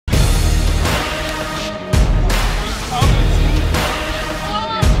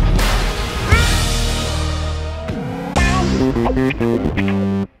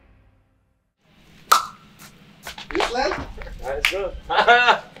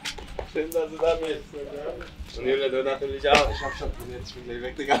Schön, dass du da bist. Und Julia, du natürlich auch. Ich hab schon probiert, ich bin gleich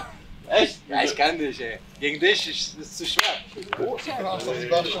weggegangen. Echt? Ja, ich kann dich, ey. Gegen dich ist es zu schwer. Oh, ich war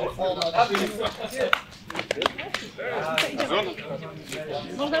schon vor.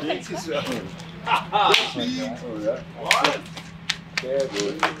 Sehr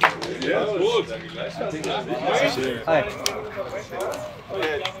gut. Ja, gut. Hi.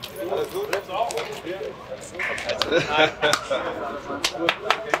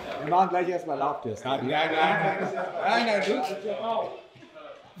 Wir machen gleich erstmal Laubtest. Nein, du.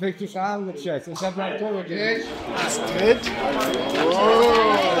 Willst du schauen mit Chess? Ich hab ein Tor gekriegt. Das tritt.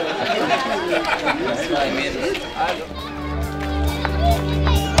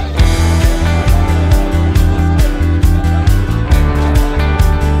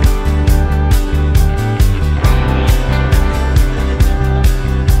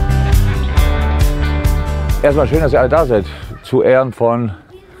 Erstmal schön, dass ihr alle da seid. Zu Ehren von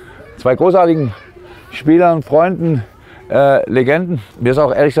zwei großartigen Spielern, Freunden, Legenden. Mir ist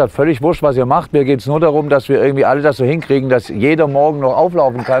auch ehrlich gesagt völlig wurscht, was ihr macht. Mir geht es nur darum, dass wir irgendwie alle das so hinkriegen, dass jeder morgen noch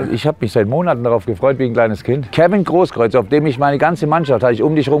auflaufen kann. Ich habe mich seit Monaten darauf gefreut, wie ein kleines Kind. Kevin Großkreuz, auf dem ich meine ganze Mannschaft, hatte ich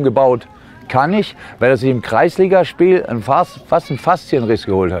um dich herum gebaut, kann ich, weil er sich im Kreisligaspiel fast einen Faszienriss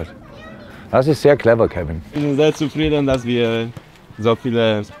geholt hat. Das ist sehr clever, Kevin. Ich bin sehr zufrieden, dass wir so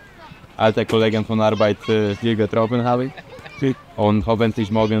viele alte Kollegen von Arbeit hier getroffen haben. Und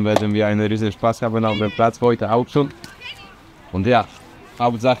hoffentlich morgen werden wir einen riesen Spaß haben auf dem Platz, heute auch schon. Und ja,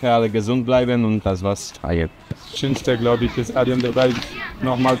 Hauptsache alle gesund bleiben und das war's. Das Schönste, glaube ich, das Stadion der Welt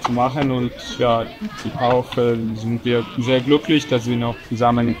nochmal zu machen. Und ja, auch sind wir sehr glücklich, dass wir noch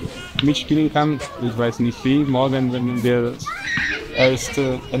zusammen mitspielen können. Ich weiß nicht wie, morgen werden wir das erst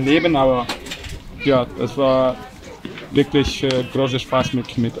erleben, aber ja, das war wirklich großer Spaß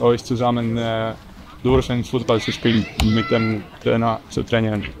mit euch zusammen durch den Fußball zu spielen und mit dem Trainer zu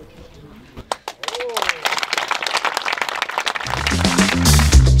trainieren.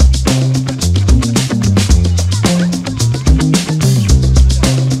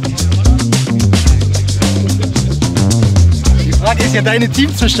 Die Frage ist ja deine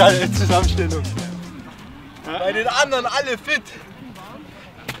Teamzusammenstellung. Bei den anderen alle fit.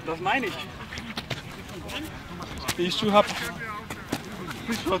 Das meine ich. Die ich schon hab.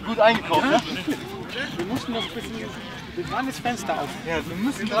 Bist schon gut eingekauft, ja? Wir mussten noch ein bisschen. Bis wann ist Fenster auf? Ja, wir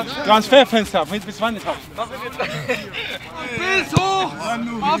müssen Transferfenster auf. Bis wann ist auf? Bis hoch!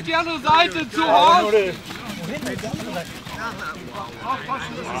 Auf die andere Seite zu hoch!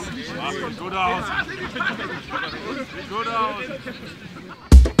 Gut aus. Gut aus.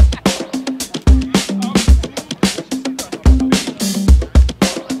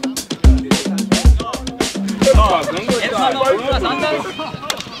 Jetzt mal noch was anderes.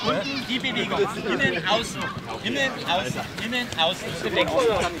 Und die Bewegung. Innen, außen. Innen, außen. Innen, außen.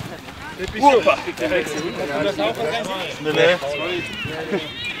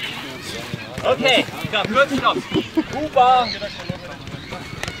 Okay, kurz Stopp. Kuba.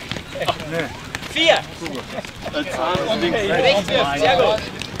 4. Rechts wirft, sehr gut.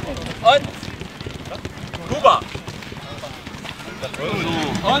 Und Kuba.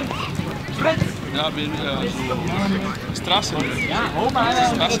 Und Fritz. Ja, bin Straße. Ja, oben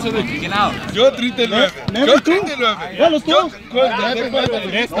einer. Genau. Ja, dritte Löwe. Ja, dritte Löwe. Ja, los, du!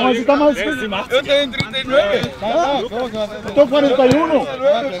 Was damals Ja, den dritten Löwe. Doch war das bei Juno.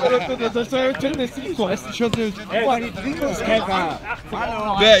 Das ist schon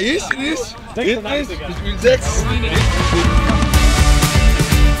Wer ist? Ich bin 6.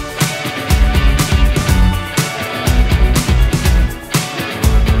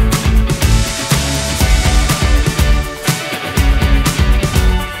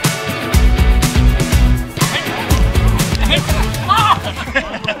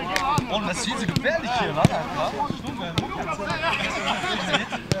 Oh, das ist viel zu gefährlich hier, wa?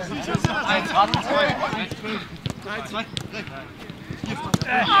 1, warte, 2. 3, 2, 3.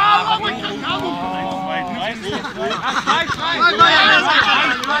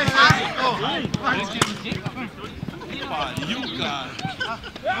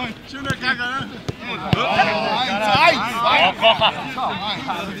 Schöner Kacker, ne? 1.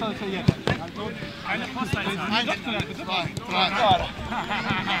 Eine Post, 1, 2, 3.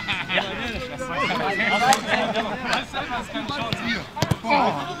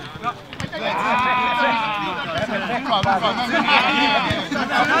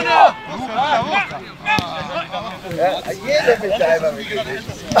 Jeder mit einmal mitgekriegt.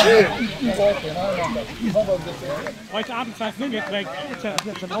 Heute Abend 2-0 gekriegt.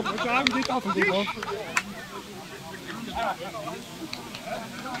 Heute Abend sieht auf den Weg. Ja,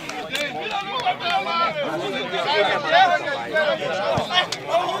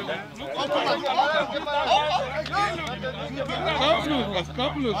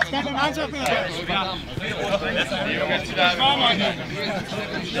 Kopflos. Das kann eine Mannschaft werden.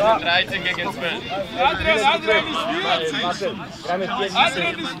 13 gegen 12. Adrian ist 40.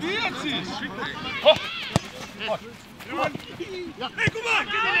 Adrian ist 40. Hey, Kuba!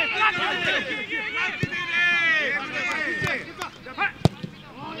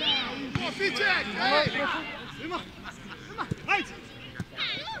 Piszczek! Immer! Eins!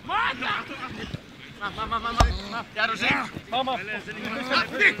 Mach! Ja, du siehst! Mama!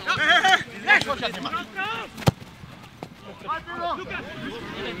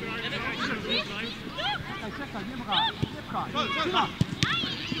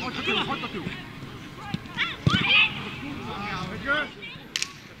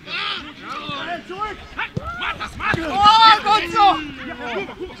 Zurück! Mach das! Oh, Gott so!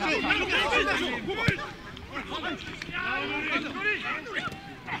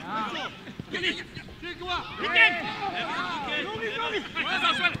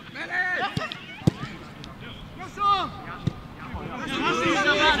 Nuri!